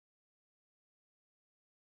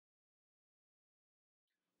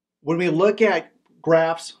When we look at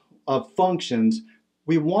graphs of functions,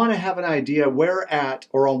 we want to have an idea where at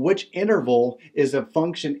or on which interval is a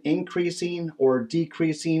function increasing or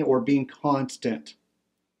decreasing or being constant.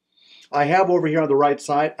 I have over here on the right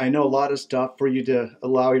side, I know a lot of stuff for you to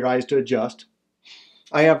allow your eyes to adjust.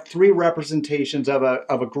 I have three representations of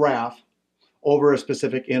a graph over a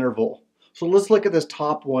specific interval. So let's look at this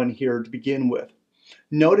top one here to begin with.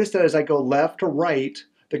 Notice that as I go left to right,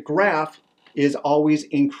 the graph is always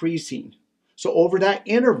increasing. So over that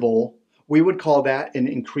interval, we would call that an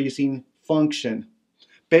increasing function.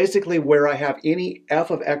 Basically, where I have any f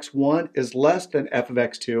of x1 is less than f of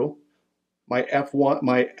x2, my f of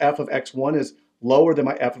x1 is lower than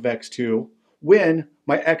my f of x2, when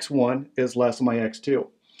my x1 is less than my x2.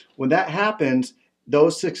 When that happens,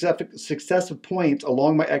 those successive points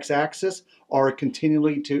along my x-axis are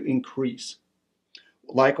continually to increase.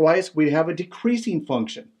 Likewise, we have a decreasing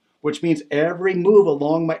function, which means every move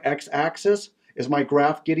along my x-axis is my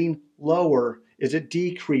graph getting lower. Is it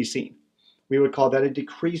decreasing? We would call that a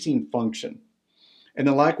decreasing function. And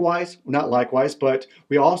then likewise, not likewise, but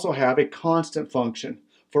we also have a constant function.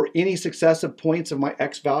 For any successive points of my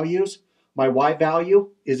x values, my y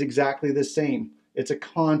value is exactly the same. It's a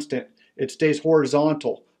constant. It stays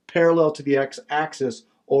horizontal, parallel to the x-axis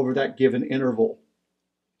over that given interval.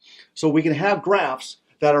 So we can have graphs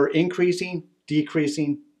that are increasing,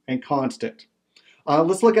 decreasing, and constant.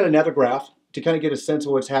 Let's look at another graph to kind of get a sense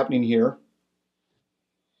of what's happening here.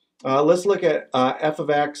 Let's look at f of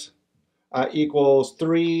x equals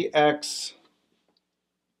 3x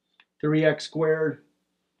squared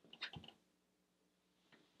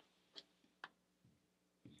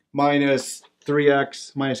minus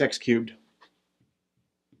 3x minus x cubed.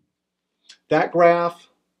 That graph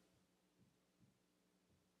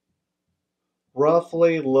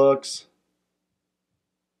roughly looks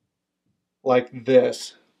like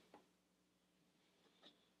this.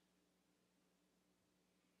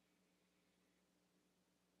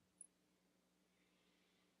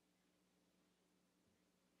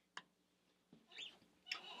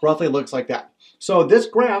 Roughly looks like that. So this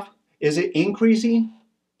graph, is it increasing,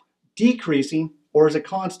 decreasing, or is it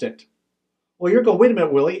constant? Well, you're going, wait a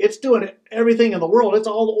minute, Willie, it's doing everything in the world. It's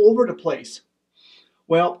all over the place.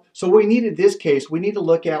 Well, so we need in this case, we need to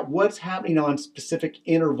look at what's happening on specific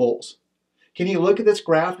intervals. Can you look at this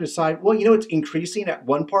graph and decide, well, you know, it's increasing at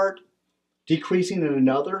one part, decreasing at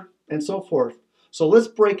another, and so forth. So let's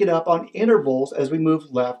break it up on intervals as we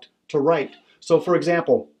move left to right. So for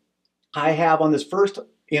example, I have on this first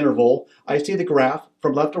interval, I see the graph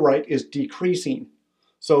from left to right is decreasing.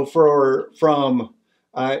 So from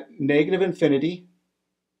negative infinity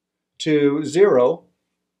to 0,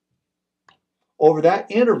 over that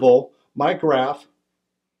interval, my graph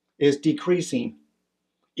is decreasing.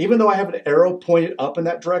 Even though I have an arrow pointed up in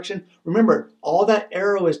that direction, remember, all that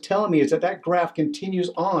arrow is telling me is that that graph continues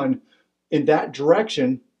on in that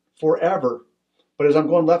direction forever. But as I'm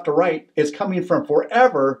going left to right, it's coming from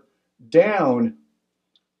forever down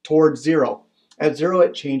towards 0. At 0,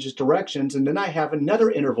 it changes directions, and then I have another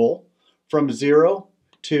interval from 0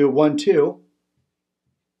 to 1, 2,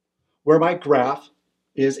 where my graph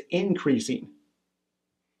is increasing.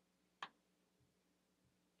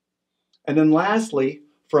 And then lastly,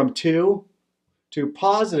 from 2 to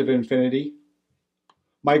positive infinity,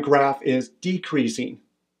 my graph is decreasing.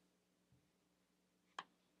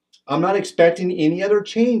 I'm not expecting any other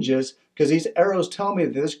changes because these arrows tell me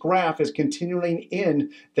that this graph is continuing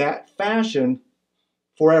in that fashion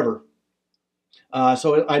forever.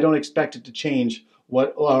 So I don't expect it to change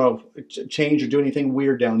change or do anything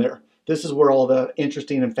weird down there. This is where all the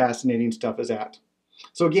interesting and fascinating stuff is at.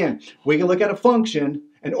 So again, we can look at a function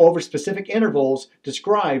and over specific intervals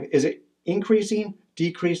describe, is it increasing,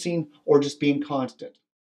 decreasing, or just being constant?